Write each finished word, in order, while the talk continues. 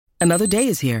Another day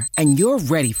is here, and you're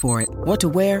ready for it. What to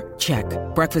wear? Check.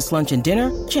 Breakfast, lunch, and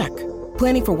dinner? Check.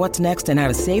 Planning for what's next and how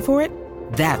to save for it?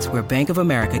 That's where Bank of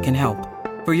America can help.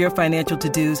 For your financial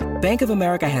to-dos, Bank of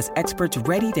America has experts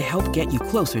ready to help get you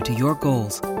closer to your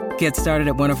goals. Get started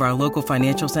at one of our local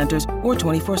financial centers or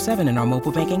 24/7 in our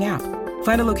mobile banking app.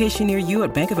 Find a location near you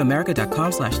at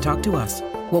bankofamerica.com/talktous.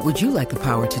 What would you like the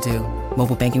power to do?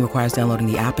 Mobile banking requires downloading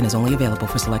the app and is only available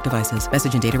for select devices.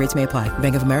 Message and data rates may apply.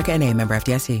 Bank of America N.A., member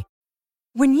FDIC.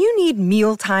 When you need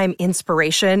mealtime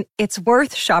inspiration, it's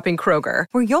worth shopping Kroger,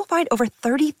 where you'll find over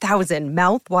 30,000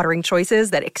 mouth-watering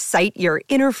choices that excite your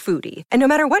inner foodie. And no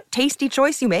matter what tasty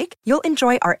choice you make, you'll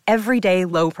enjoy our everyday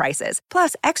low prices,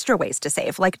 plus extra ways to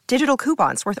save, like digital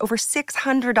coupons worth over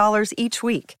 $600 each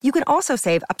week. You can also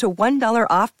save up to $1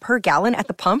 off per gallon at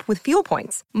the pump with fuel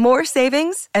points. More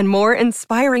savings and more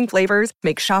inspiring flavors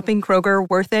make shopping Kroger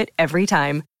worth it every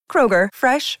time. Kroger,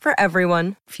 fresh for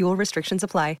everyone. Fuel restrictions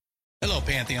apply. Hello,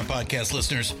 Pantheon Podcast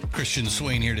listeners. Christian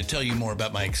Swain here to tell you more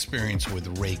about my experience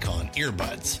with Raycon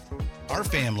earbuds. Our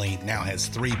family now has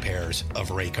 3 pairs of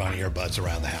Raycon earbuds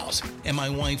around the house, and my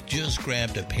wife just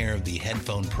grabbed a pair of the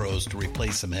Headphone Pros to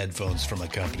replace some headphones from a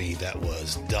company that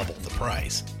was double the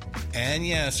price. And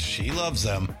yes, she loves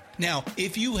them. Now,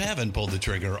 if you haven't pulled the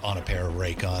trigger on a pair of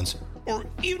Raycons, or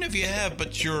even if you have,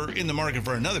 but you're in the market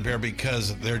for another pair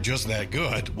because they're just that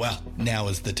good, well, now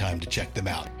is the time to check them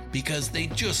out, because they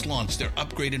just launched their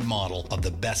upgraded model of the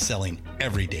best-selling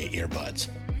everyday earbuds.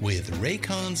 With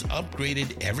Raycon's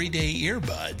upgraded everyday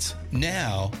earbuds,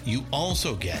 now you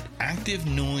also get active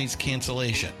noise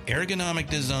cancellation, ergonomic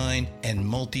design, and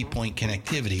multi-point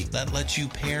connectivity that lets you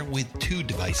pair with 2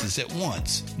 devices at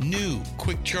once. New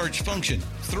quick charge function,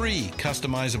 3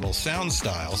 customizable sound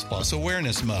styles, plus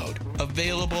awareness mode.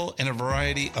 Available in a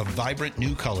variety of vibrant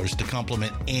new colors to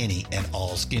complement any and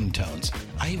all skin tones.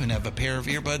 I even have a pair of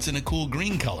earbuds in a cool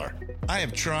green color. I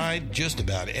have tried just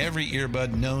about every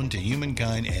earbud known to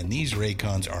humankind, and these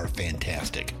Raycons are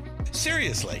fantastic.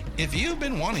 Seriously, if you've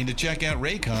been wanting to check out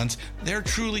Raycons, there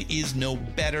truly is no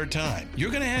better time.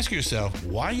 You're going to ask yourself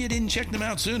why you didn't check them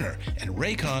out sooner, and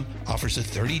Raycon offers a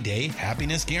 30-day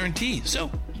happiness guarantee. So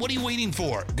what are you waiting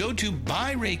for? Go to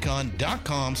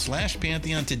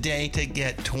buyraycon.com/Pantheon today to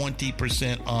get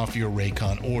 20% off your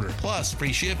Raycon order, plus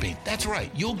free shipping. That's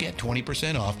right, you'll get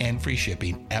 20% off and free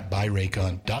shipping at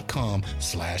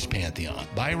buyraycon.com/Pantheon.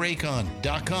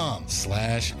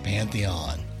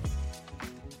 buyraycon.com/Pantheon.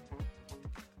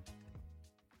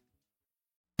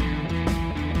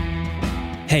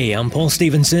 Hey, I'm Paul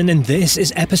Stevenson, and this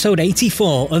is episode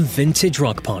 84 of Vintage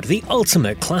Rock Pod, the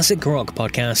ultimate classic rock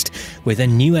podcast, with a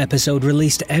new episode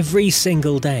released every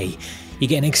single day. You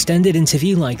get an extended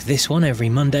interview like this one every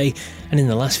Monday, and in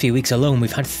the last few weeks alone,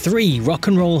 we've had 3 Rock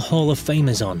and Roll Hall of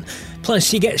Famers on.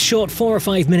 Plus, you get short 4 or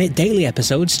 5 minute daily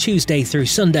episodes Tuesday through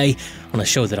Sunday on a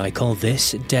show that I call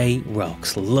This Day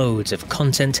Rocks. Loads of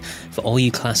content for all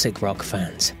you classic rock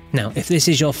fans. Now, if this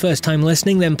is your first time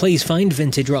listening, then please find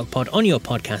Vintage Rock Pod on your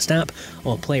podcast app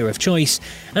or player of choice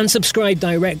and subscribe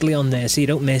directly on there so you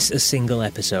don't miss a single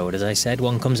episode. As I said,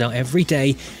 one comes out every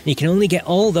day, and you can only get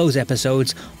all those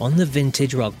episodes on the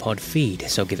Vintage Rock Pod feed,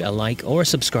 so give it a like or a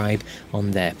subscribe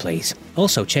on there, please.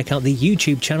 Also, check out the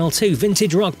YouTube channel too,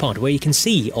 Vintage Rock Pod, where you can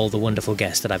see all the wonderful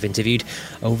guests that I've interviewed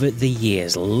over the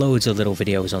years. Loads of little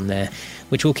videos on there,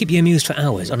 which will keep you amused for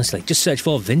hours. Honestly, just search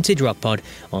for Vintage Rock Pod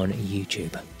on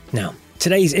YouTube. Now,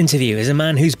 today's interview is a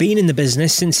man who's been in the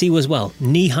business since he was, well,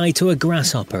 knee-high to a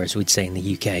grasshopper, as we'd say in the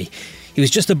UK. He was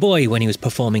just a boy when he was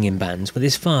performing in bands with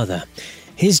his father.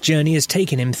 His journey has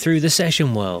taken him through the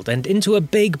session world and into a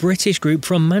big British group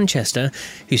from Manchester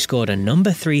who scored a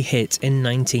number 3 hit in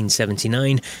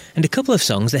 1979 and a couple of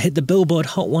songs that hit the Billboard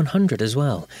Hot 100 as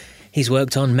well. He's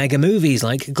worked on mega movies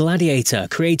like Gladiator,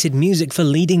 created music for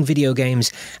leading video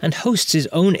games, and hosts his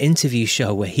own interview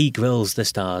show where he grills the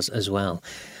stars as well.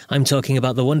 I'm talking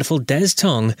about the wonderful Des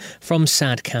Tong from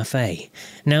Sad Cafe.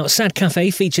 Now, Sad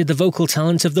Cafe featured the vocal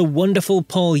talent of the wonderful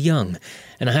Paul Young.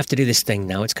 And I have to do this thing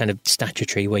now, it's kind of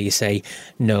statutory, where you say,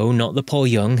 no, not the Paul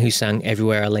Young who sang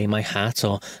Everywhere I Lay My Hat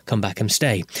or Come Back and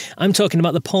Stay. I'm talking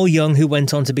about the Paul Young who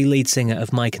went on to be lead singer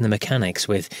of Mike and the Mechanics,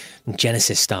 with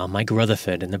Genesis star Mike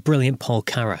Rutherford and the brilliant Paul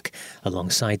Carrack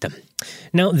alongside them.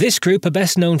 Now, this group are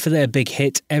best known for their big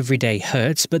hit Everyday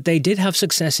Hurts, but they did have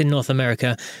success in North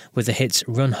America with the hits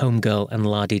Run Home Girl and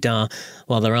La Di Da,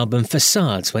 while their album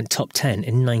Facades went top 10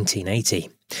 in 1980.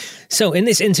 So in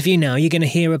this interview now, you're going to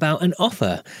hear about an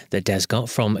offer that Des got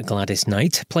from Gladys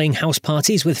Knight, playing house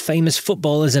parties with famous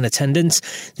footballers in attendance,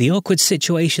 the awkward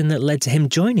situation that led to him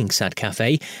joining Sad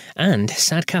Cafe, and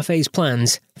Sad Cafe's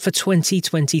plans for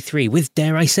 2023 with,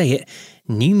 dare I say it,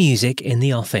 new music in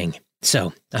the offing.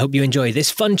 So, I hope you enjoy this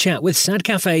fun chat with Sad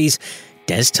Cafe's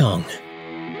Des Tong.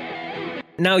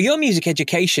 Now, your music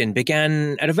education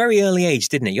began at a very early age,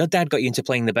 didn't it? Your dad got you into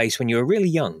playing the bass when you were really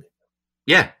young.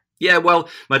 Yeah. Well,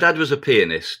 my dad was a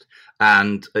pianist,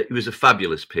 and he was a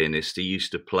fabulous pianist. He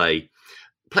used to play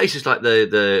places like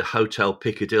the Hotel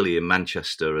Piccadilly in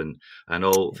Manchester and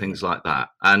all things like that.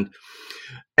 And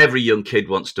every young kid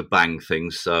wants to bang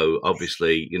things. So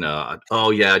obviously,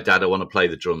 oh yeah, Dad, I want to play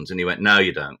the drums. And he went, no,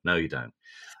 you don't. No, you don't.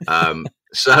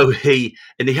 So he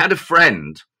had a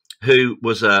friend who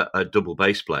was a double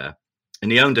bass player,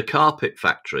 and he owned a carpet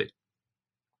factory.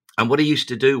 And what he used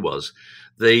to do was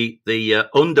the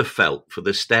underfelt for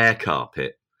the stair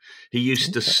carpet, he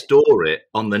used to store it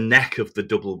on the neck of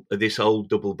this old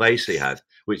double bass he had,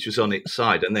 which was on its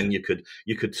side, and then you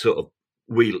could sort of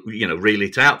reel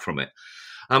it out from it.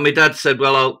 And my dad said,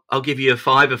 "Well, I'll give you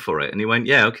 $5 for it," and he went,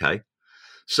 "Yeah, okay."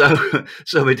 So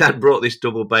my dad brought this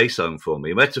double bass home for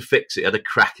me. We had to fix it; it had a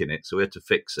crack in it, so we had to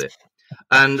fix it.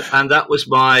 And that was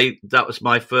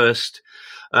my first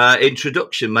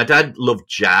introduction. My dad loved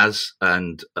jazz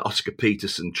and Oscar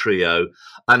Peterson trio,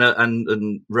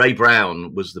 and Ray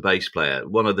Brown was the bass player,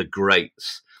 one of the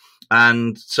greats.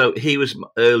 And so he was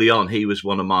early on. He was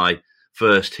one of my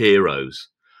first heroes,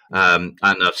 and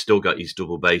I've still got his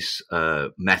double bass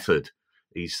method,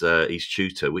 his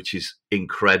tutor, which is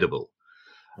incredible.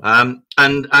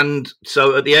 And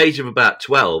so at the age of about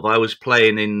 12, I was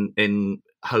playing in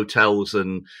hotels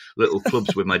and little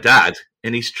clubs with my dad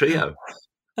in his trio.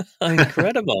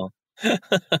 Incredible.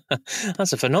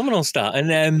 That's a phenomenal start.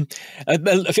 And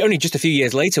only just a few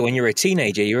years later, when you were a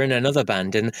teenager, you were in another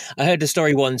band. And I heard a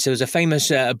story once. There was a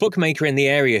famous bookmaker in the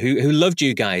area who loved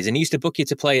you guys and he used to book you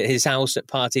to play at his house at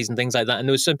parties and things like that. And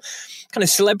there was some kind of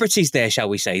celebrities there, shall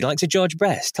we say, like to George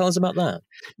Best. Tell us about that.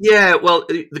 Yeah, well,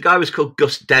 the guy was called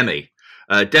Gus Demi.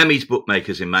 Demi's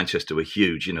bookmakers in Manchester were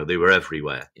huge. They were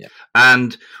everywhere. Yeah.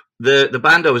 And the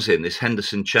band I was in, this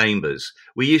Henderson Chambers,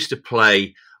 we used to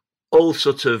play all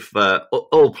sorts of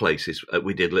all places.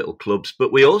 We did little clubs,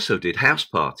 but we also did house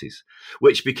parties,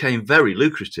 which became very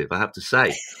lucrative, I have to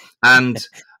say. And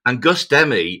Gus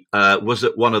Demi was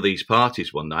at one of these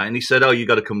parties one night, and he said, "Oh, you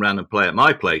got to come round and play at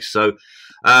my place." So,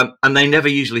 and they never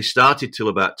usually started till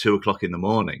about 2:00 in the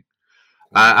morning.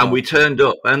 And we turned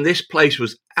up, and this place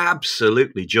was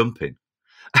absolutely jumping.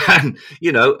 And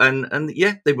and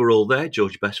yeah, they were all there.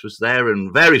 George Best was there,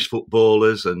 and various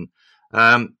footballers, and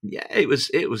yeah, it was.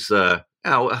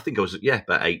 I think I was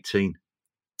about 18.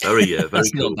 Very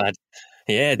That's cool. Not bad.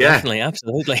 Yeah, definitely, yeah.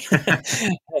 Absolutely.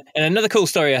 And another cool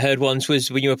story I heard once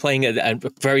was when you were playing at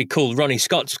a very cool Ronnie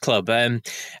Scott's club, and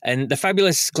the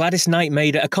fabulous Gladys Knight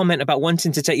made a comment about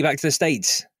wanting to take you back to the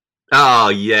States. Oh,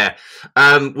 yeah.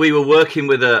 We were working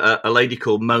with a lady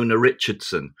called Mona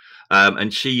Richardson,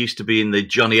 and she used to be in the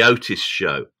Johnny Otis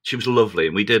show. She was lovely,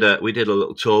 and we did a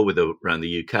little tour with her around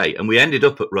the UK, and we ended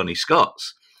up at Ronnie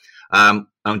Scott's. I'm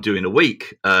doing a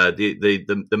week.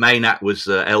 The main act was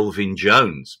Elvin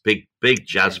Jones, big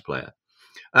jazz player.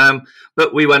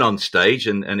 But we went on stage,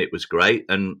 and it was great,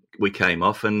 and we came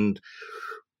off, and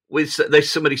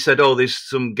somebody said, "Oh, there's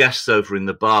some guests over in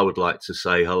the bar would like to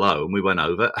say hello." And we went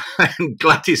over, and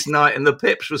Gladys Knight and the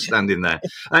Pips were standing there.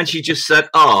 And she just said,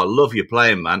 "Oh, I love your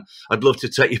playing, man. I'd love to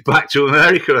take you back to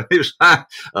America." And it was,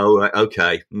 oh, right,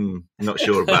 okay. Not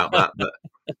sure about that, but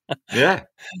yeah.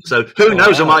 So who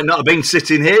knows? Wow. I might not have been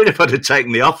sitting here if I'd have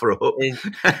taken the offer up.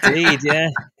 Indeed, yeah.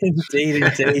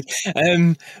 Indeed.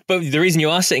 But the reason you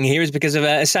are sitting here is because of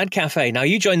a Sad Cafe. Now,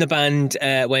 you joined the band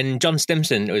when John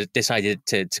Stimson decided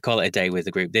to call it a day with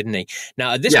the group, didn't he?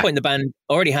 Now, at this point, the band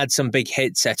already had some big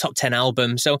hits, a top 10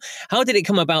 album. So how did it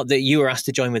come about that you were asked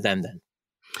to join with them then?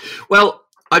 Well,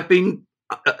 at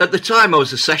the time, I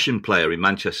was a session player in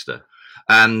Manchester.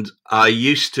 And I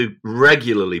used to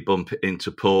regularly bump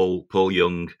into Paul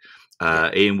Young,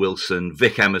 Ian Wilson,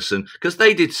 Vic Emerson, because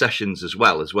they did sessions as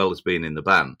well as being in the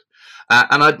band.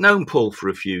 And I'd known Paul for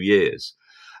a few years.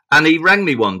 And he rang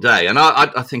me one day, and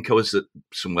I think I was at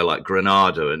somewhere like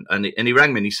Granada, and he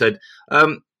rang me and he said,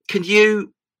 could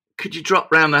you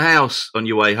drop round the house on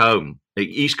your way home? He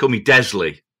used to call me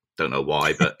Desley. Don't know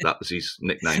why, but that was his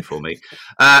nickname for me.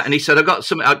 And he said, "I've got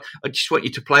something. I just want you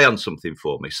to play on something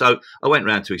for me." So I went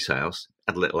round to his house,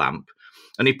 had a little amp,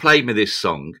 and he played me this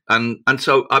song. And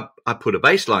so I put a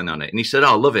bass line on it, and he said,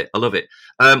 "Oh, I love it.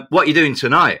 What are you doing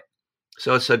tonight?"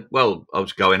 So I said, "Well, I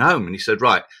was going home." And he said,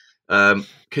 "Right,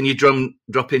 can you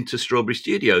drop into Strawberry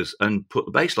Studios and put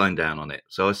the bass line down on it?"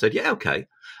 So I said, "Yeah, okay."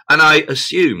 And I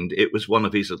assumed it was one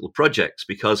of his little projects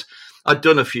because I'd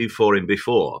done a few for him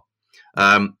before.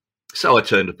 So I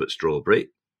turned up at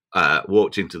Strawberry,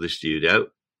 walked into the studio,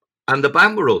 and the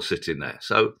band were all sitting there.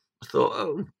 So I thought,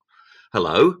 oh,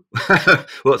 hello,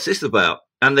 what's this about?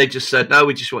 And they just said, no,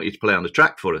 we just want you to play on the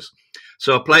track for us.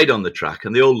 So I played on the track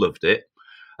and they all loved it.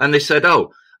 And they said,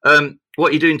 oh, what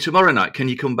are you doing tomorrow night? Can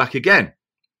you come back again?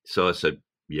 So I said,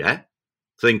 yeah,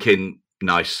 thinking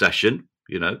nice session,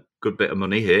 good bit of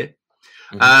money here.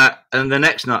 Mm-hmm. And the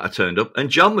next night I turned up and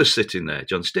John was sitting there,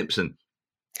 John Stimpson.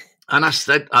 And I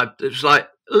said, it was like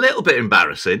a little bit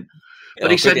embarrassing. But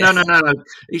he said, no.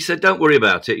 He said, don't worry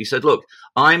about it. He said, look,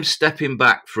 I'm stepping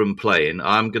back from playing.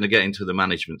 I'm going to get into the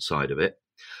management side of it.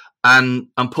 And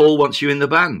Paul wants you in the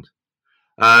band.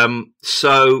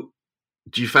 So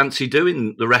do you fancy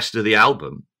doing the rest of the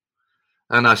album?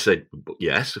 And I said,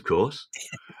 yes, of course.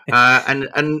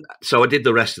 And so I did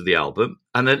the rest of the album.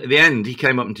 And then at the end, he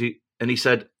came up and he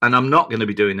said, and I'm not going to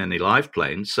be doing any live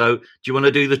playing. So do you want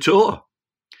to do the tour?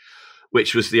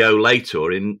 Which was the Olay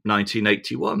tour in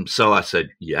 1981. So I said,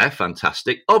 yeah,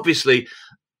 fantastic. Obviously,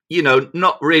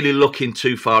 not really looking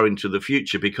too far into the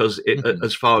future because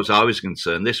as far as I was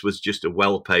concerned, this was just a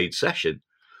well-paid session.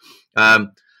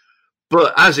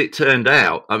 But as it turned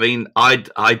out, I mean,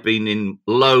 I'd been in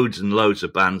loads and loads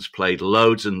of bands, played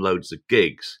loads and loads of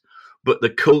gigs, but the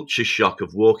culture shock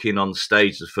of walking on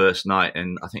stage the first night,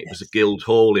 and I think it was a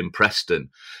Guildhall in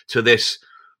Preston, to this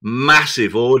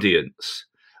massive audience.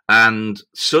 And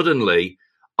suddenly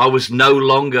I was no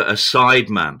longer a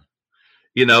sideman.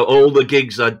 All the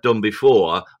gigs I'd done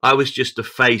before, I was just a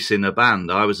face in a band.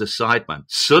 I was a sideman.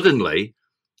 Suddenly,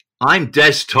 I'm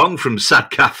Des Tong from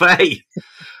Sad Cafe.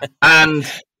 And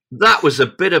that was a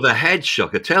bit of a head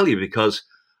shock, I tell you, because,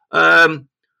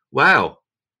 wow,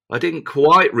 I didn't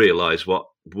quite realise what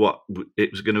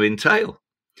it was going to entail.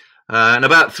 And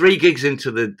about 3 gigs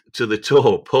into the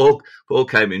tour, Paul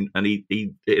came in and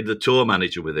he had the tour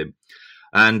manager with him,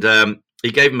 and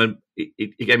he gave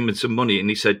him some money and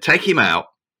he said, take him out,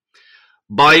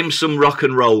 buy him some rock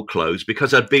and roll clothes,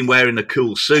 because I'd been wearing a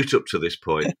cool suit up to this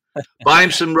point. Buy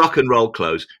him some rock and roll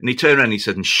clothes, and he turned around and he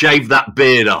said, and shave that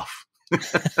beard off. And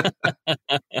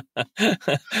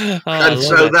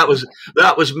so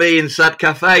that was me in Sad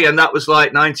Cafe, and that was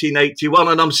like 1981,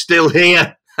 and I'm still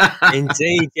here.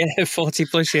 Indeed, yeah, 40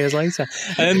 plus years later.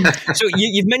 So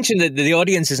you've mentioned the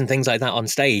audiences and things like that on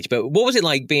stage, but what was it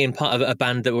like being part of a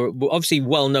band that were obviously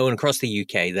well known across the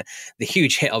UK? The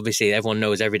huge hit, obviously, everyone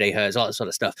knows Everyday Hurts, all that sort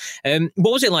of stuff.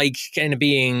 What was it like kind of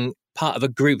being part of a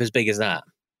group as big as that?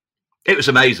 It was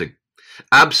amazing,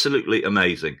 absolutely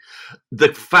amazing.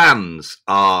 The fans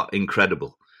are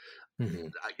incredible. Mm-hmm.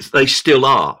 They still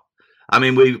are. I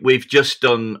mean, we've just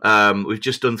done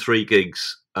 3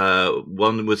 gigs.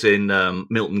 One was in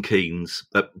Milton Keynes,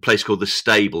 a place called the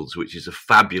Stables, which is a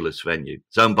fabulous venue.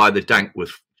 It's owned by the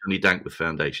Johnny Dankworth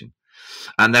Foundation.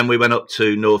 And then we went up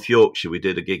to North Yorkshire. We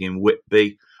did a gig in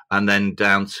Whitby, and then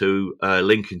down to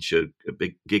Lincolnshire, a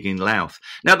big gig in Louth.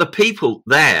 Now, the people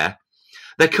there,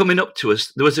 they're coming up to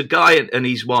us. There was a guy and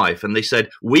his wife, and they said,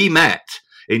 we met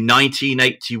in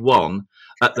 1981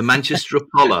 at the Manchester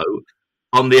Apollo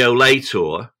on the Olay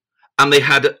tour, and they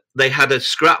had a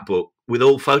scrapbook with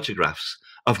all photographs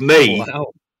of me. Oh,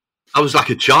 wow. I was like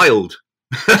a child.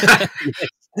 But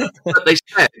they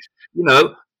said,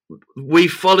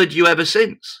 we've followed you ever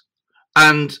since.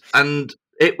 And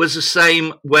it was the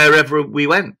same wherever we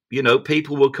went.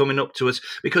 People were coming up to us,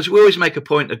 because we always make a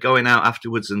point of going out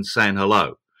afterwards and saying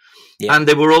hello. Yeah. And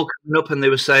they were all coming up and they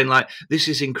were saying, like, this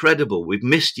is incredible. We've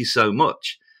missed you so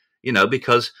much,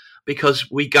 because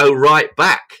we go right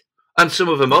back. And some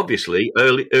of them, obviously,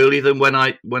 earlier than when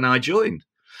I joined,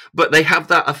 but they have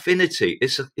that affinity.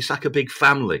 It's like a big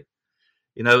family,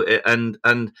 and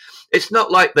it's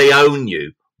not like they own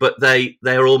you, but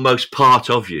they're almost part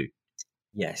of you.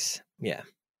 Yes, yeah.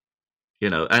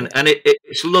 And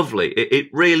it's lovely. It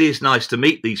really is nice to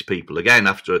meet these people again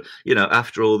after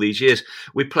all these years.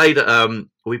 We played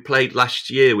last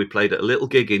year. We played at a little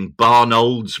gig in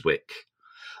Barnoldswick,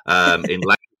 in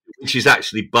which is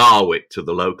actually Barwick to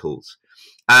the locals.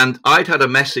 And I'd had a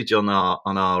message on our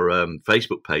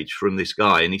Facebook page from this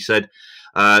guy, and he said,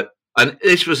 and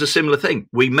this was a similar thing.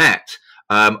 We met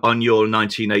on your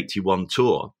 1981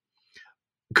 tour.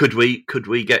 Could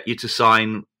we get you to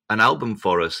sign an album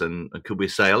for us, and could we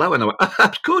say hello? And I went,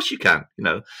 of course you can.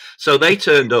 So they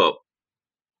turned up,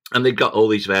 and they'd got all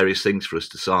these various things for us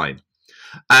to sign,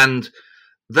 and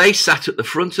they sat at the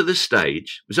front of the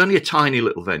stage. It was only a tiny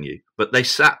little venue, but they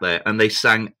sat there and they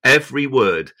sang every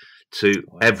word to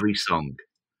every song.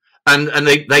 And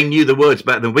they knew the words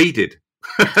better than we did.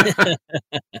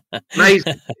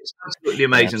 Amazing. It's absolutely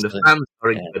amazing. Absolutely. The fans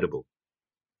are incredible.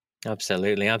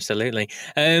 Absolutely, absolutely.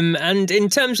 And in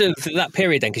terms of that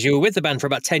period, then, because you were with the band for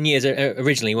about 10 years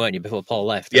originally, weren't you, before Paul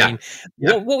left? I Yeah, mean,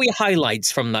 yeah. what were your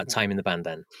highlights from that time in the band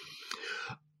then?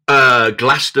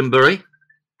 Glastonbury.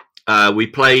 We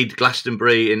played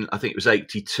Glastonbury in, I think it was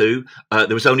 82. There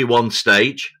was only one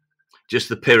stage, just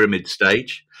the pyramid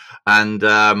stage. And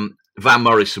Van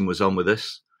Morrison was on with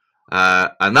us.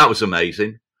 And that was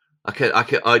amazing.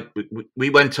 We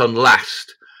went on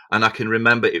last, and I can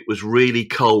remember it was really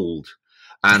cold.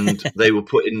 And they were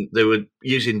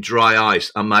using dry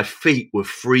ice, and my feet were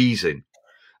freezing.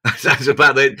 That's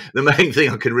about the main thing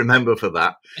I can remember for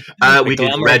that. We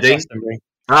did Reading.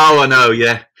 Oh, I know,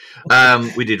 yeah.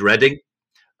 We did Reading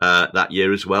that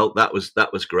year as well. That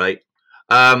was great.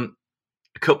 A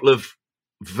couple of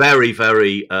very,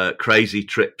 very crazy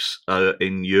trips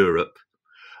in Europe.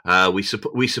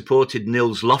 We supported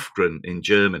Nils Lofgren in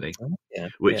Germany,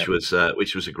 which was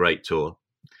a great tour.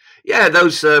 Yeah,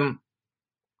 those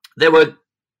they were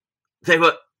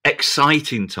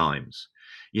exciting times.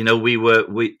 You know,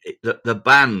 the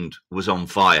band was on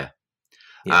fire.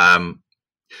 Yeah.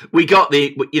 We got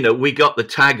the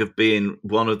tag of being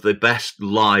one of the best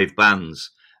live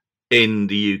bands in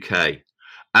the UK,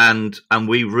 and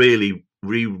we really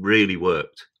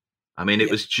worked. I mean,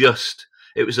 it was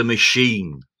a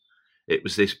machine. It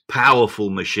was this powerful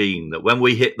machine that when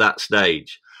we hit that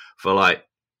stage for like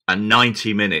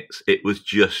 90 minutes, it was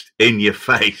just in your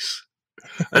face,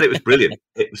 and it was brilliant.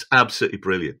 It was absolutely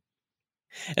brilliant.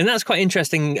 And that's quite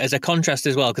interesting as a contrast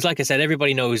as well, because like I said,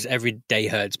 everybody knows Every Day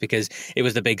Hurts because it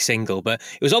was the big single, but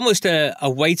it was almost a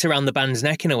weight around the band's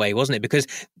neck in a way, wasn't it? Because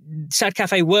Sad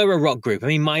Cafe were a rock group. I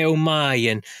mean, My Oh My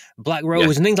and Black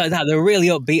Rose and things like that, they were really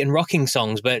upbeat and rocking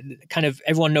songs, but kind of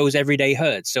everyone knows Every Day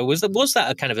Hurts. So was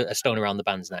that a kind of a stone around the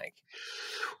band's neck?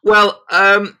 Well,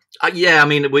 yeah, I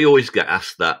mean, we always get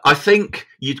asked that. I think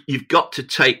you've got to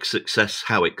take success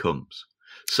how it comes.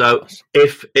 So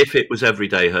if it was Every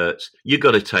Day Hurts, you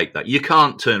got to take that. You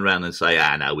can't turn around and say,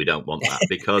 no, we don't want that,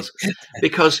 because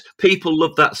people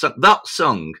love that song. That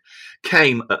song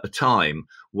came at a time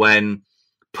when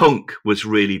punk was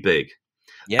really big,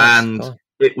 and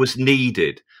it was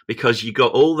needed because you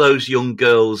got all those young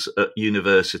girls at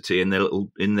university in their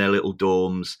little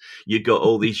dorms. You got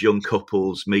all these young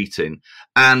couples meeting,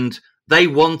 and they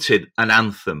wanted an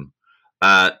anthem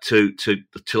to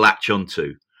latch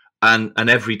onto. And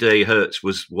Every Day Hurts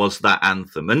was that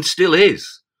anthem, and still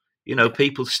is. You know,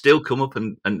 people still come up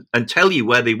and tell you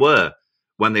where they were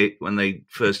when they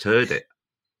first heard it,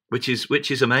 which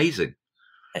is amazing.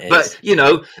 But you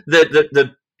know,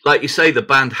 the like you say, the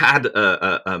band had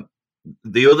the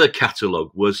other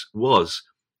catalogue was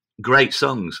great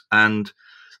songs, and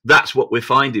that's what we're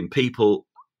finding. People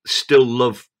still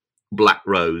love Black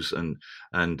Rose and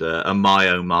My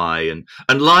Oh My and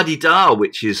La Di Da,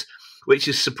 which is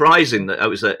surprising that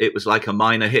it was like a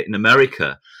minor hit in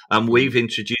America, and we've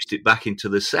introduced it back into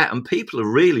the set, and people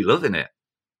are really loving it.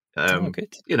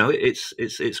 Good. You know,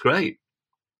 it's great.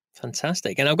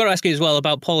 Fantastic. And I've got to ask you as well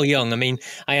about Paul Young. I mean,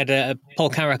 I had Paul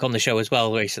Carrack on the show as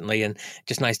well recently, and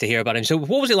just nice to hear about him. So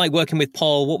what was it like working with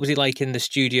Paul? What was he like in the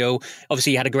studio?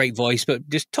 Obviously, he had a great voice, but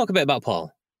just talk a bit about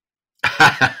Paul.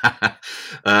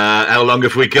 How long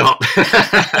have we got?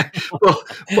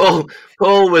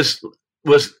 Paul was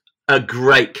a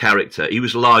great character. He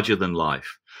was larger than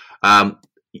life.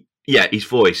 His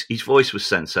voice was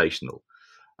sensational.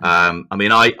 I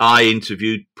mean, I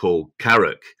interviewed Paul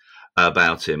Carrack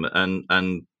about him,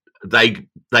 and they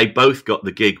both got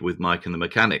the gig with Mike and the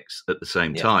Mechanics at the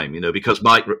same time, you know, because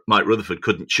Mike Rutherford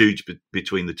couldn't choose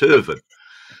between the two of them.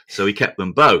 So he kept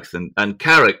them both, and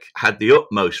Carrack had the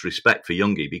utmost respect for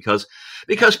Youngie because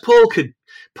Paul could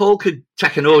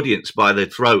take an audience by the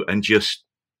throat and just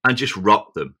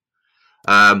rock them.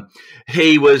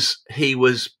 He was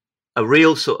a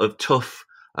real sort of tough.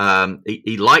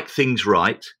 He liked things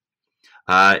right.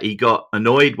 He got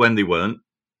annoyed when they weren't,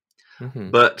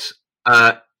 but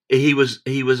he was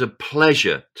a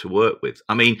pleasure to work with.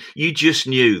 I mean, you just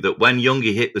knew that when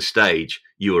Youngie hit the stage,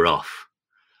 you were off.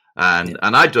 And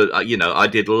I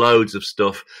did loads of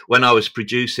stuff when I was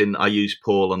producing. I used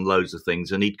Paul on loads of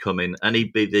things, and he'd come in and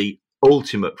he'd be the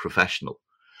ultimate professional,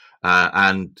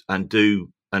 and do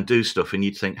stuff. And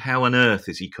you'd think, how on earth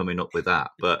is he coming up with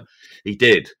that? But he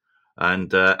did,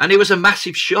 and it was a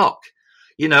massive shock.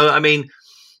 You know, I mean,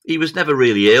 he was never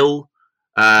really ill.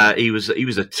 He was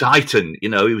a titan. You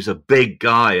know, he was a big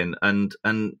guy, and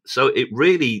so it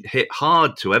really hit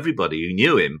hard to everybody who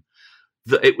knew him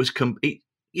that it was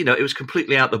it was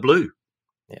completely out the blue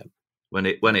when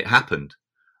it happened.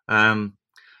 I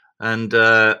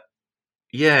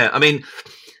mean,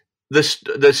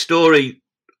 the story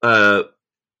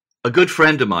a good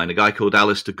friend of mine, a guy called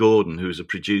Alistair Gordon, who's a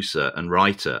producer and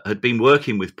writer, had been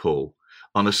working with Paul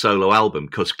on a solo album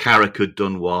because Carrick had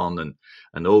done one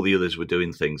and all the others were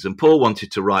doing things. And Paul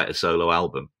wanted to write a solo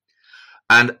album.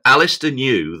 And Alistair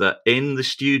knew that in the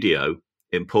studio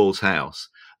in Paul's house,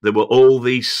 there were all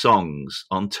these songs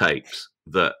on tapes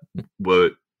that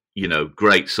were,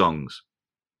 great songs.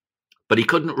 But he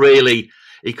couldn't really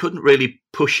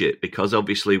push it because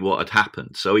obviously what had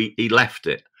happened. So he left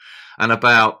it. And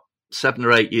about 7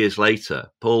 or 8 years later,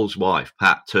 Paul's wife,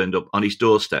 Pat, turned up on his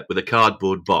doorstep with a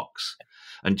cardboard box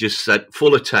and just said,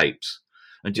 full of tapes,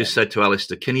 and just said to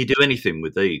Alistair, can you do anything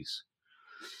with these?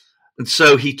 And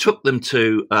so he took them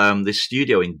to this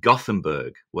studio in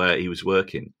Gothenburg where he was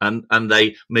working, and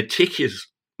they meticulously,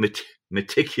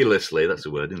 that's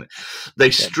a word, isn't it? They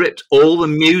stripped all the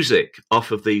music off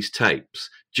of these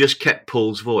tapes, just kept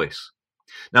Paul's voice.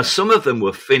 Now, some of them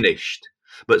were finished,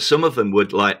 but some of them were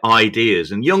like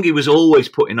ideas, and Youngie was always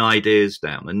putting ideas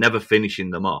down and never finishing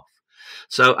them off.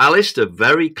 So Alistair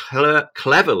very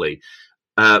cleverly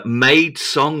made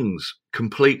songs,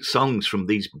 complete songs from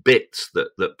these bits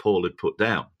that Paul had put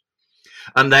down.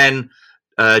 And then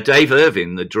Dave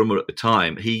Irving, the drummer at the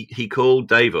time, he called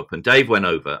Dave up, and Dave went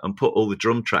over and put all the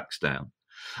drum tracks down.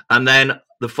 And then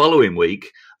the following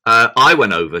week, I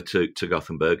went over to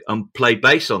Gothenburg and played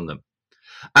bass on them.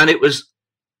 And it was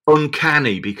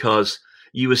uncanny because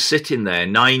you were sitting there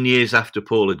 9 years after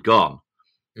Paul had gone,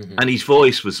 and his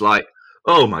voice was like,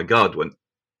 oh my God, when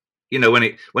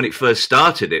it first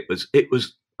started, it was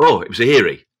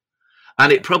eerie.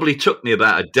 And it probably took me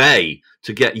about a day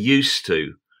to get used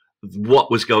to what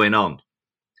was going on.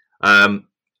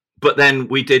 But then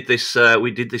we did this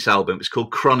album. It's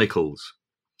called Chronicles.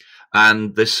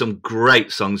 And there's some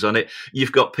great songs on it.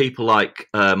 You've got people like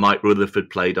Mike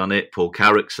Rutherford played on it, Paul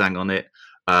Carrick sang on it,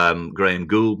 Graham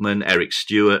Gouldman, Eric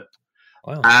Stewart.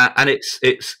 Wow. And it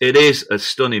is a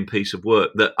stunning piece of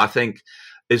work that I think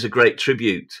is a great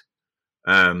tribute.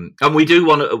 And we do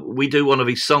one of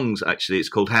his songs, actually. It's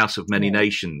called House of Many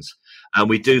Nations, and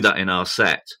we do that in our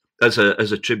set as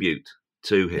a tribute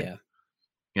to him.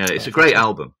 Yeah, it's a great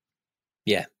album.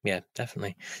 Yeah,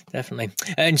 definitely.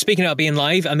 And speaking about being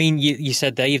live, I mean, you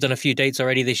said there you've done a few dates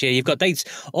already this year. You've got dates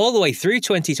all the way through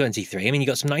 2023. I mean, you've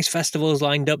got some nice festivals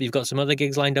lined up. You've got some other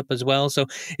gigs lined up as well. So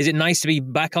is it nice to be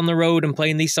back on the road and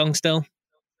playing these songs still?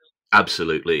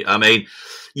 Absolutely. I mean,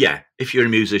 yeah, if you're a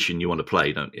musician, you want to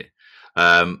play, don't you?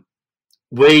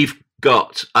 We've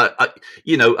got, I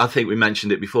think we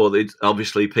mentioned it before, that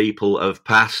obviously people have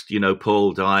passed,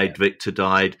 Paul died, Victor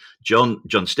died, John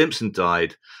Stimpson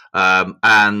died,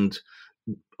 and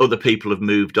other people have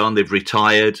moved on. They've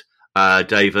retired.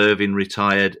 Dave Irving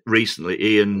retired recently.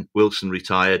 Ian Wilson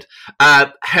retired.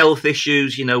 Health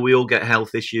issues, we all get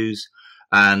health issues,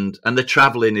 and the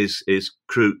traveling is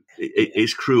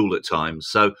cruel at times.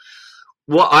 So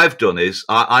what I've done is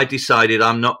I decided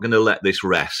I'm not going to let this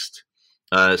rest.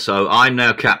 So I'm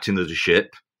now captain of the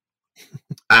ship,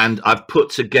 and I've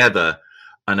put together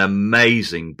an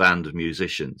amazing band of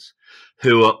musicians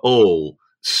who are all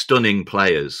stunning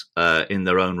players in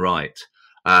their own right.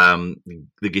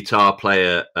 The guitar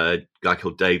player, a guy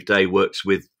called Dave Day, works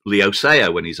with Leo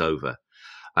Sayer when he's over.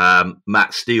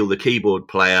 Matt Steele, the keyboard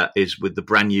player, is with the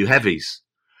Brand New Heavies.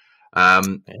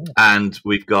 And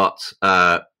we've got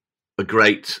a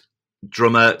great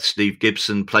drummer, Steve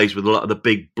Gibson, plays with a lot of the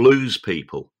big blues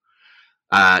people.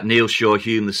 Neil Shaw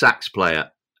Hume, the sax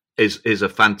player, is a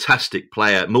fantastic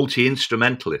player,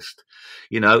 multi-instrumentalist,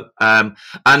 and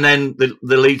then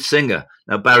the lead singer,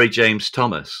 now Barry James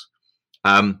Thomas,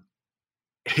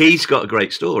 he's got a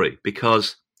great story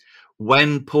because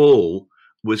when Paul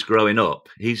was growing up,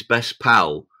 his best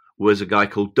pal was a guy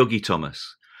called Dougie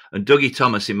Thomas. And Dougie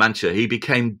Thomas in Manchester, he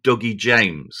became Dougie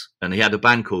James, and he had a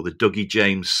band called the Dougie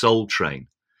James Soul Train.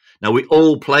 Now, we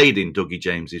all played in Dougie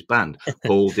James's band.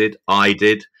 Paul did, I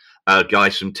did,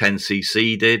 guys from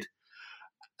 10cc did.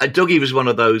 Dougie was one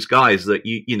of those guys that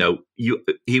he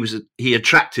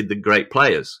attracted the great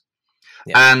players,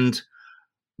 and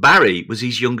Barry was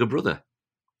his younger brother,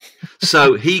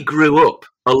 so he grew up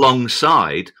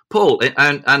alongside Paul.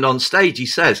 And on stage, he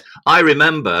says, "I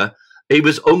remember he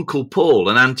was Uncle Paul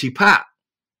and Auntie Pat."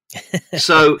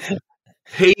 So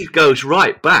he goes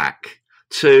right back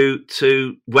to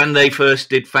when they first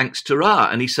did Thanks to Ra,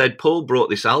 and he said Paul brought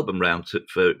this album round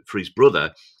for his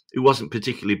brother, who wasn't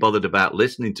particularly bothered about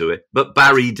listening to it, but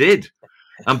Barry did.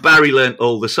 And Barry learnt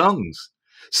all the songs.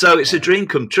 So it's a dream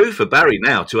come true for Barry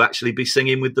now to actually be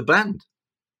singing with the band.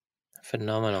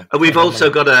 Phenomenal. And we've also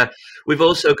got a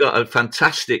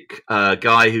fantastic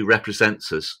guy who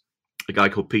represents us, a guy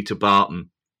called Peter Barton,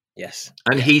 Yes.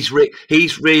 And he's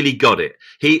really got it.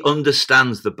 He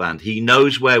understands the band. He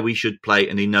knows where we should play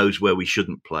and he knows where we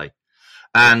shouldn't play.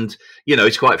 And,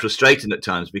 it's quite frustrating at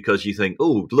times because you think,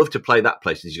 oh, I'd love to play that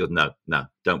place. And he goes, no,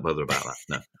 don't bother about that.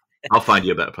 No, I'll find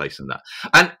you a better place than that.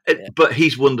 But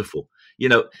he's wonderful.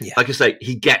 Like I say,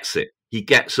 he gets it. He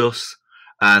gets us.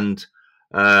 And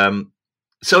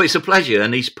so it's a pleasure.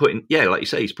 And he's putting, like you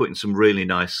say, he's putting some really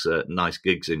nice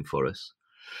gigs in for us.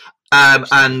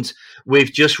 And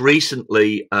we've just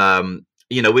recently, we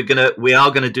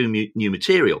are going to do new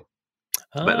material.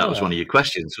 I bet that was one of your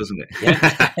questions, wasn't it?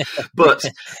 Yeah. but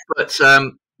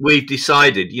we've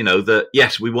decided, that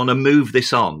yes, we want to move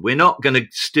this on. We're not going to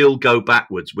still go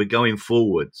backwards. We're going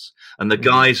forwards. And the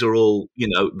guys are all,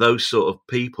 those sort of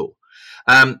people.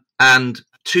 And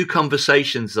two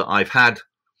conversations that I've had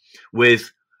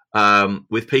with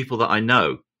people that I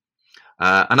know.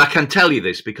 And I can tell you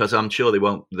this because I'm sure they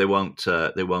won't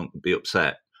be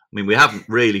upset. I mean, we haven't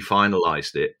really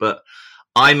finalised it, but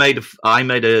I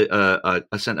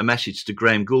sent a message to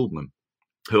Graham Gouldman,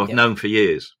 who I've known for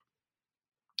years.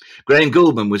 Graham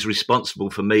Gouldman was responsible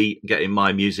for me getting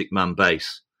my Music Man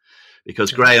bass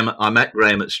because I met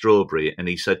Graham at Strawberry and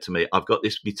he said to me, I've got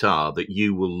this guitar that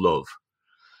you will love.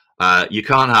 You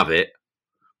can't have it,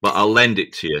 but I'll lend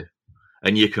it to you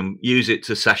and you can use it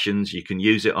to sessions. You can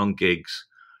use it on gigs.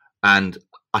 And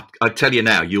I tell you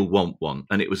now, you'll want one.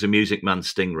 And it was a Music Man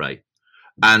Stingray.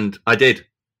 And I did.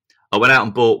 I went out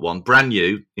and bought one, brand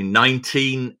new, in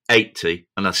 1980,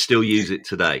 and I still use it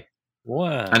today.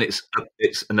 Wow! And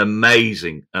it's an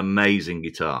amazing, amazing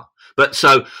guitar. But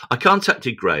so I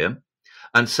contacted Graham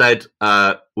and said,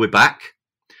 "We're back.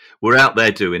 We're out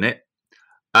there doing it,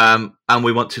 and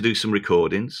we want to do some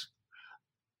recordings.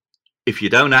 If you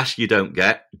don't ask, you don't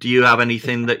get. Do you have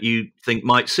anything that you think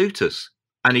might suit us?"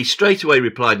 And he straight away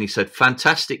replied, and he said,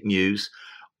 "Fantastic news.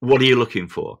 What are you looking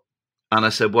for?" And I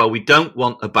said, well, we don't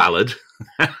want a ballad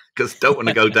because don't want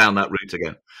to go down that route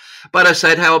again. But I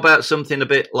said, how about something a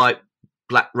bit like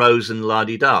Black Rose and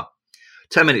La-Di-Da?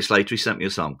 10 minutes later, he sent me a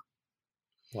song.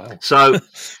 Wow. So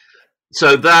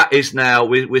that is now,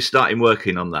 we're starting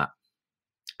working on that.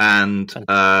 And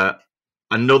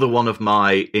another one of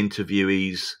my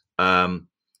interviewees,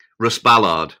 Russ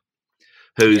Ballard,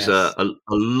 who's a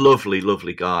lovely,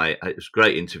 lovely guy. It was a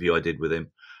great interview I did with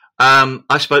him.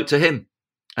 I spoke to him.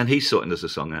 And he's sorting us a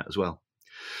song out as well.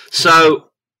 So,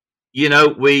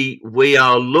 we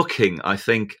are looking, I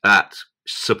think, at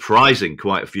surprising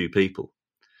quite a few people.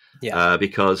 Yeah.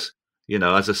 Because,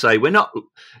 as I say, we're not.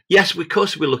 Yes, of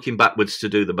course, we're looking backwards to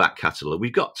do the back catalogue.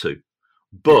 We've got to,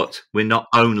 but we're not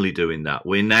only doing that.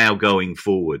 We're now going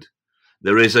forward.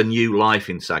 There is a new life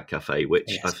in Sad Cafe, which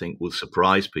I think will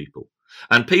surprise people,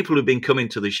 and people who've been coming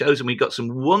to the shows, and we got some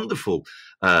wonderful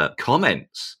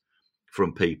comments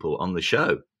from people on the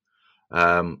show,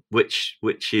 which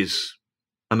is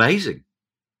amazing.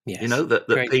 Yes,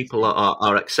 that people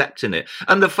are accepting it.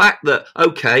 And the fact that,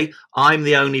 okay, I'm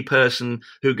the only person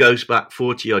who goes back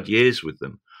 40 odd years with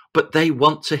them, but they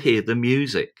want to hear the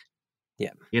music.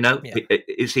 Yeah.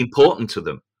 It's important to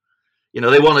them.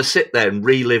 They want to sit there and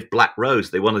relive Black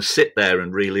Rose. They want to sit there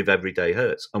and relive Everyday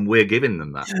Hurts, and we're giving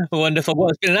them that. Wonderful. Well,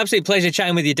 it's been an absolute pleasure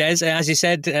chatting with you, Des. As you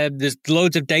said, there's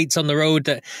loads of dates on the road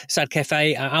that Sad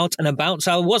Cafe are out and about.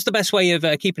 So what's the best way of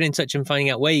keeping in touch and finding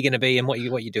out where you're going to be and what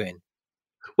you're doing?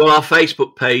 Well, our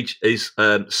Facebook page is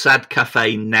Sad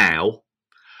Cafe Now,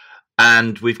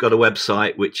 and we've got a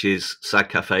website which is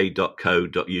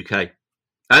sadcafe.co.uk.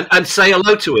 And say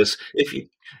hello to us. If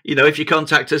you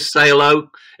contact us, say hello.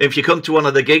 If you come to one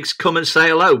of the gigs, come and say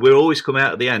hello. We'll always come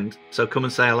out at the end, so come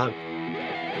and say hello.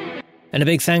 And a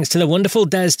big thanks to the wonderful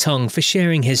Des Tong for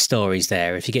sharing his stories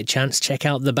there. If you get a chance, check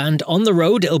out the band on the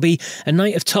road. It'll be a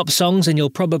night of top songs and you'll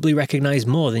probably recognise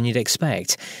more than you'd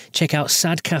expect. Check out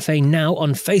Sad Cafe Now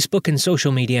on Facebook and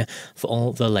social media for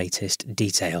all the latest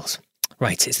details.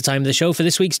 Right, it's the time of the show for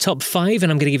this week's Top 5,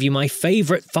 and I'm going to give you my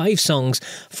favourite 5 songs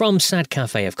from Sad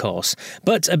Cafe, of course.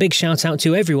 But a big shout out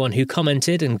to everyone who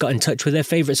commented and got in touch with their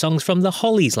favourite songs from the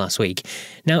Hollies last week.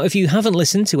 Now, if you haven't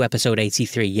listened to episode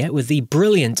 83 yet with the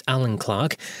brilliant Alan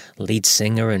Clark, lead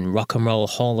singer and Rock and Roll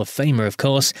Hall of Famer, of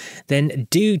course, then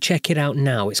do check it out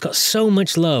now. It's got so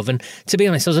much love, and to be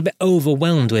honest, I was a bit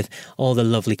overwhelmed with all the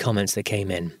lovely comments that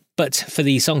came in. But for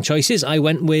the song choices, I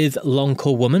went with Long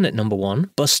Cool Woman at number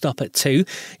 1, Bus Stop at 2,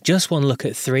 Just One Look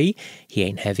at 3, He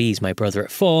Ain't Heavy, He's My Brother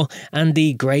at 4, and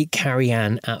The Great Carrie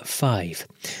Ann at 5.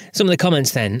 Some of the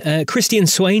comments then. Christian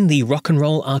Swain, the rock and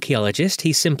roll archaeologist,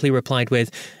 he simply replied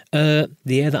with, The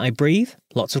Air That I Breathe,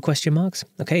 Lots of question marks.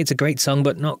 Okay, it's a great song,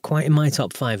 but not quite in my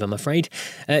top 5, I'm afraid.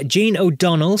 Jean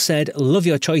O'Donnell said, love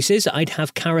your choices. I'd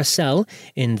have Carousel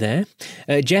in there.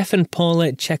 Jeff and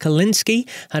Paula Chekalinsky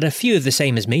had a few of the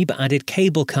same as me, but added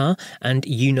Cable Car and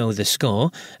You Know the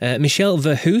Score. Michelle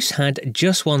Verhoes had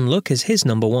Just One Look as his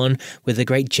number 1, with the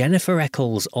great Jennifer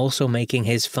Eccles also making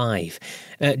his 5.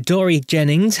 Dory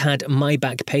Jennings had My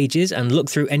Back Pages and Look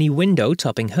Through Any Window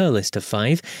topping her list of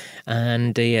 5.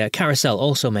 And Carousel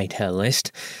also made her list.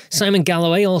 Simon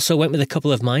Galloway also went with a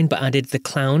couple of mine, but added The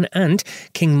Clown and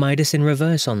King Midas in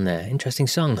Reverse on there. Interesting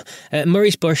song.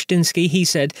 Maurice Burstinsky, he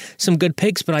said, some good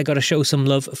picks, but I got to show some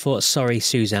love for Sorry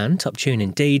Suzanne. Top tune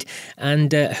indeed.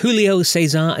 And Julio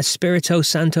Cesar Espirito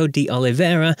Santo de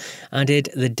Oliveira added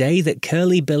The Day That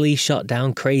Curly Billy Shot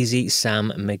Down Crazy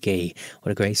Sam McGee.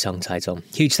 What a great song title.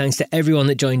 Huge thanks to everyone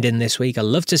that joined in this week. I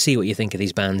love to see what you think of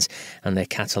these bands and their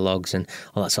catalogues and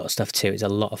all that sort of stuff too. It's a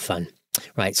lot of fun.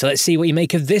 Right, so let's see what you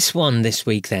make of this one this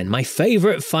week then. My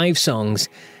favourite 5 songs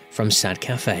from Sad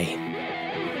Cafe.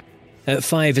 At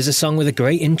 5 is a song with a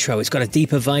great intro. It's got a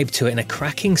deeper vibe to it and a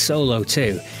cracking solo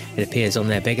too. It appears on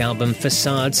their big album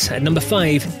Facades. At number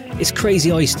 5 is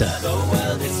Crazy Oyster. The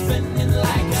world is spinning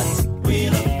like a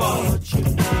wheel of fortune.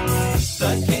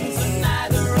 The kings are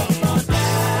neither up nor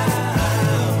down.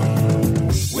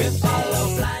 We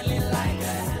follow blindly like a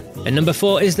handful. And number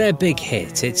 4 is their big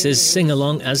hit. It's as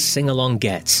sing-along as sing-along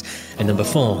gets. And number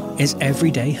 4 is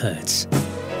Everyday Hurts.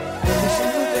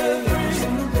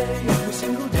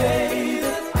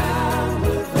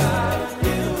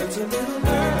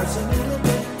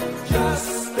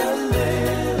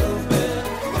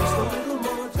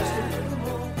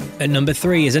 At number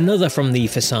 3 is another from the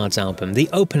Facades album, the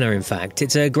opener in fact.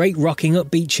 It's a great rocking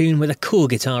upbeat tune with a cool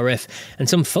guitar riff and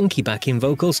some funky backing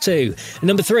vocals too. And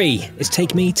number 3 is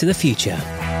Take Me to the Future.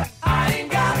 I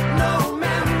ain't got no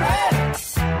memory.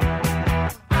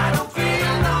 I don't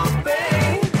feel no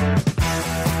pain.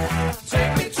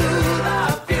 Take me to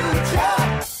the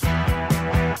future.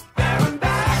 There and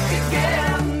back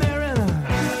again.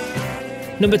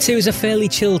 Number 2 is a fairly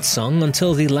chilled song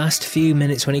until the last few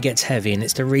minutes when it gets heavy, and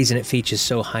it's the reason it features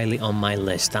so highly on my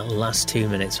list. That last 2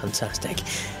 minutes, fantastic.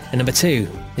 And number 2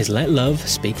 is Let Love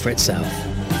Speak for Itself.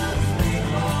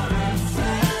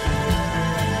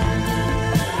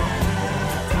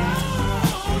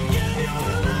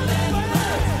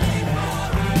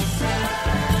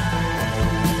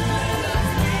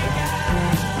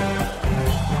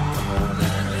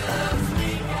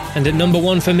 And at number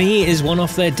 1 for me is one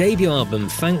off their debut album,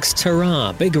 Thanks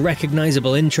Ta-Ra. Big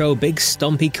recognisable intro, big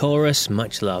stompy chorus,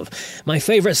 much love. My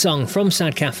favourite song from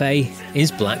Sad Cafe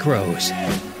is Black Rose.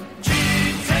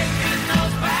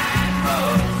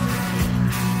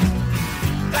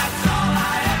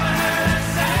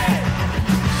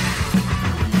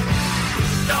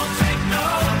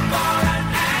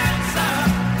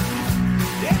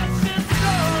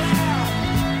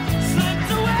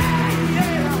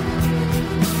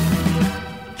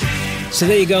 So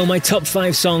there you go, my top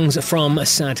 5 songs from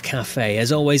Sad Cafe.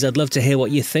 As always, I'd love to hear what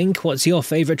you think. What's your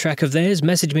favourite track of theirs?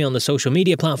 Message me on the social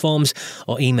media platforms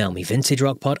or email me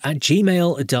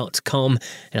vintagerockpod@gmail.com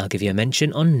and I'll give you a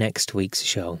mention on next week's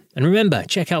show. And remember,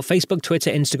 check out Facebook,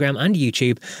 Twitter, Instagram and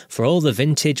YouTube for all the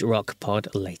Vintage Rock Pod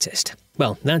latest.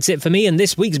 Well, that's it for me and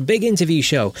this week's big interview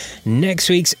show. Next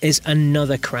week's is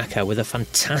another cracker with a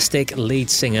fantastic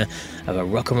lead singer of a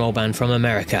rock and roll band from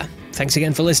America. Thanks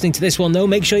again for listening to this one, though.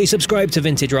 Make sure you subscribe to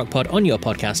Vintage Rock Pod on your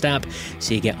podcast app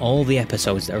so you get all the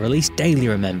episodes that are released daily,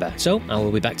 remember. So I will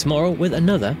be back tomorrow with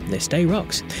another This Day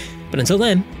Rocks. But until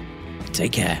then,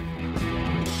 take care.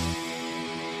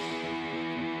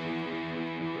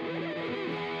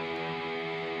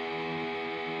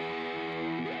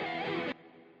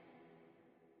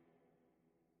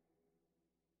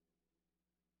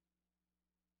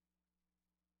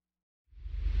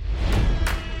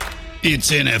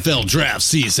 It's NFL draft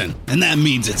season, and that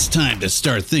means it's time to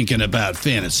start thinking about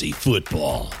fantasy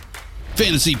football.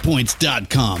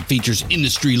 FantasyPoints.com features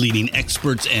industry-leading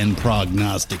experts and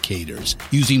prognosticators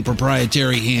using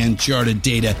proprietary hand-charted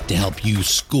data to help you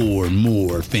score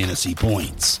more fantasy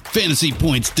points.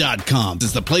 FantasyPoints.com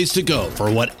is the place to go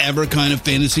for whatever kind of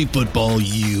fantasy football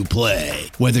you play.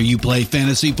 Whether you play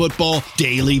fantasy football,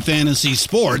 daily fantasy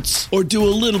sports, or do a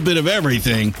little bit of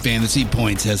everything, Fantasy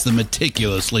Points has the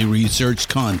meticulously researched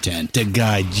content to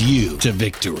guide you to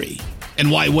victory. And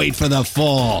why wait for the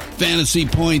fall? Fantasy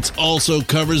Points also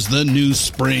covers the new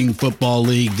spring football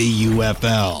league, the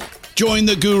UFL. Join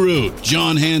the guru,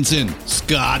 John Hansen,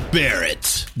 Scott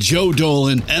Barrett, Joe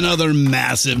Dolan, and other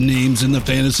massive names in the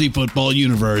fantasy football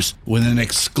universe with an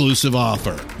exclusive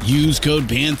offer. Use code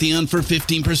Pantheon for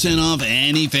 15% off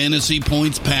any Fantasy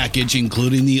Points package,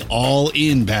 including the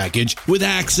all-in package with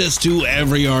access to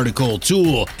every article,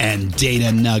 tool, and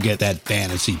data nugget that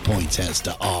Fantasy Points has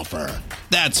to offer.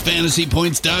 That's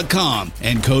fantasypoints.com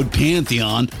and code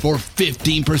Pantheon for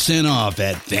 15% off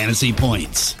at Fantasy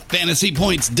Points.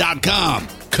 Fantasypoints.com,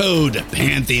 code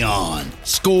Pantheon.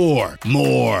 Score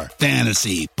more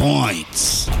fantasy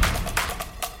points.